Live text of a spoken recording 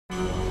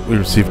We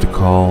received a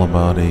call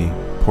about a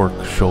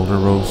pork shoulder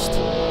roast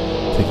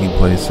taking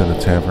place at a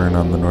tavern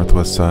on the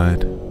northwest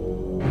side.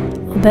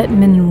 I'll bet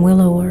Minh and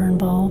Willow were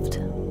involved.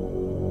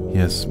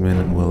 Yes, Minh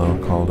and Willow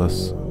called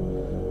us.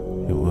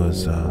 It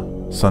was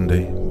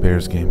Sunday,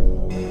 Bears game.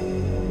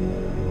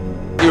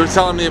 You were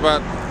telling me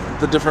about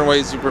the different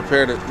ways you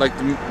prepared it, like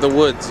the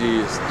woods you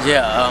used.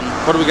 Yeah.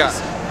 What do we got?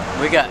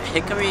 We got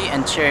hickory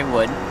and cherry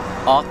wood.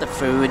 All the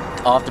food,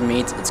 all the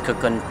meats, it's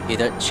cooked on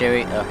either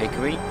cherry or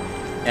hickory.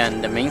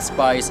 And the main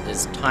spice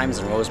is thyme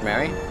and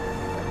rosemary.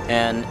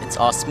 And it's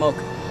all smoke.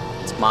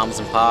 It's moms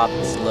and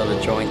pops, little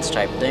joints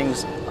type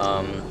things.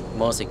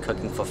 Mostly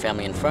cooking for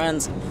family and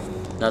friends.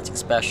 Nothing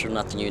special,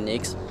 nothing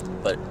unique.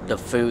 But the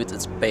food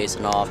is based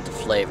on all of the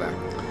flavor.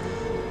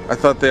 I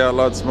thought they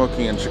outlawed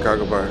smoking in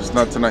Chicago bars.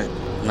 Not tonight.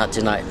 Not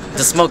tonight.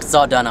 The smoke is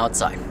all done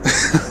outside.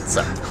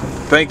 So.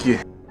 Thank you.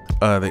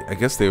 I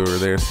guess they were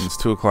there since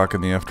 2 o'clock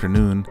in the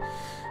afternoon,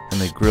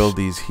 and they grilled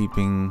these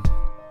heaping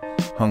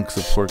hunks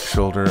of pork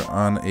shoulder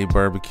on a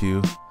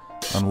barbecue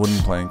on wooden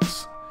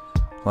planks.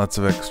 Lots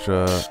of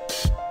extra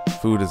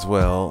food as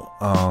well.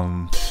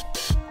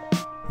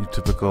 Your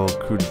typical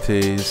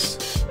crudités.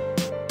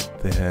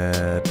 They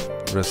had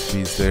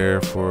recipes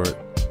there for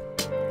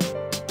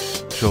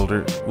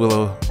shoulder.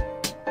 Willow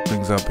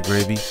brings out the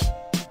gravy.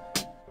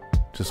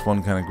 Just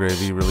one kind of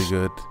gravy, really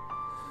good.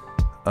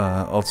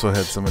 Also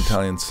had some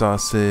Italian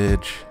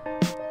sausage,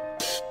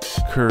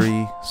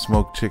 curry,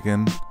 smoked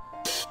chicken,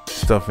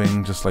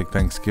 stuffing, just like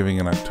Thanksgiving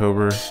in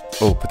October.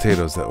 Oh,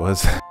 potatoes, that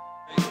was.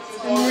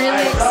 I'm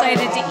really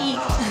excited to eat.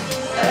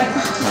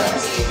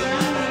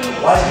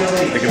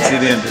 I can see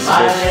the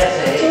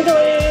anticipation.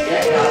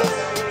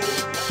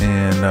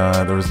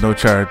 And there was no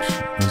charge.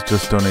 It was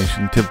just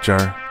donation tip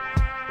jar,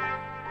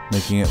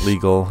 making it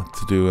legal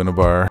to do in a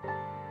bar.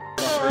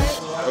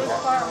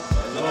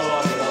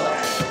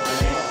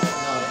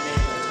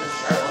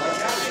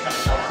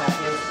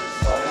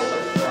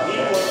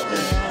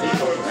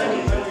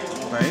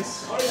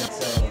 Nice.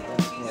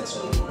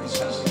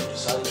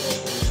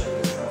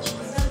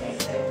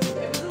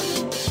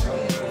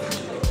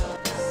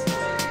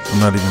 I'm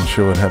not even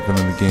sure what happened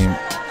in the game. I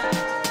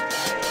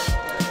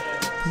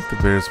think the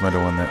Bears might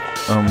have won that.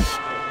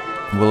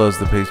 Willow's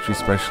the pastry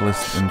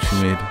specialist, and she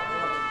made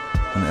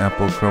an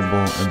apple crumble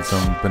and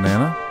some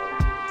banana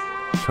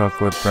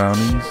chocolate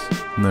brownies,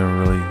 and they were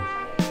really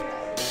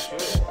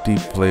deep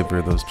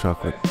flavor, those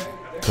chocolate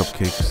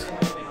cupcakes.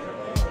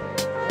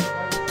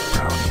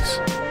 Brownies.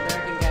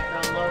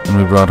 And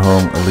we brought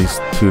home at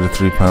least 2 to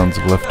 3 pounds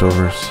of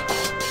leftovers.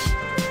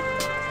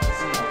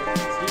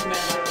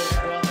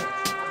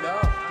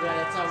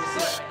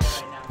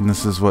 And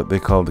this is what they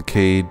called a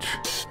cage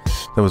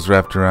that was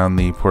wrapped around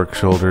the pork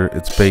shoulder.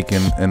 It's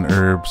bacon and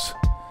herbs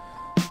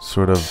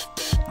sort of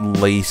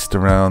laced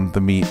around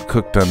the meat,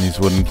 cooked on these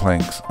wooden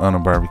planks on a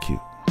barbecue.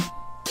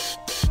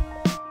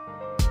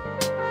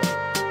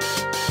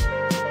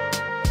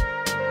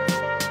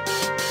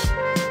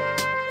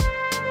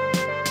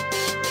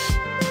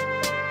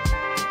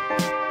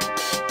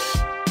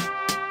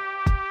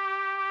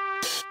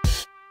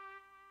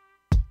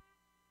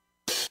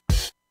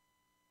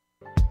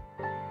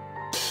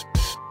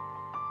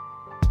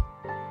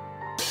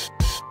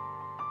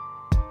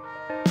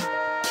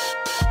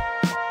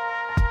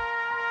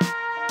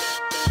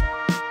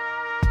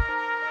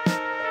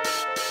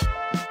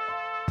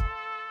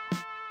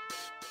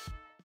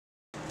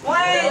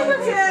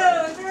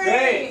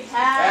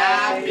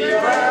 Happy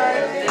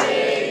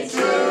birthday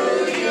to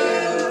you.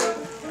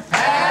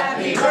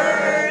 Happy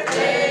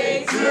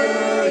birthday to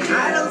you.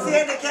 I don't see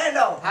any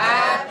candle.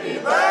 Happy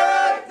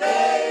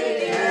birthday,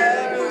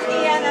 dear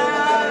Brianna.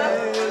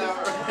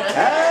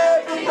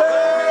 Happy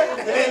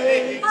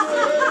birthday to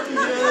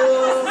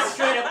you.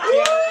 Straight up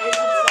Asian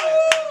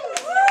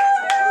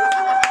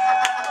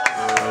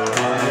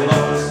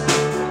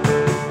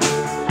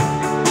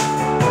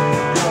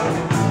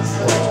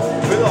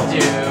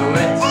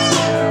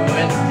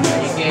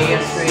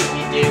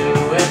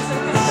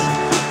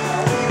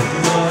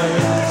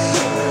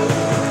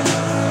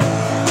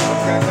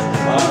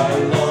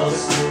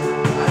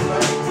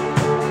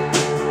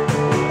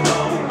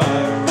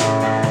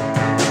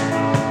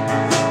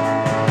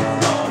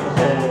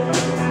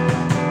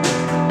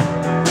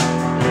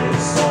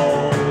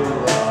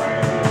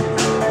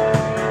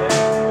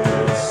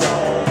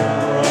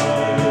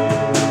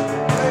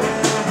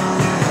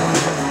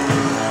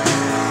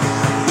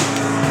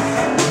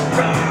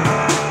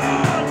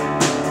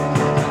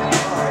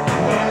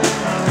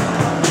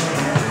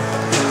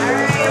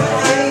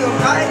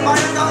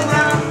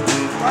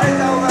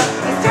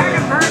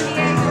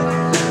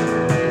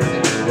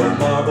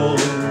marble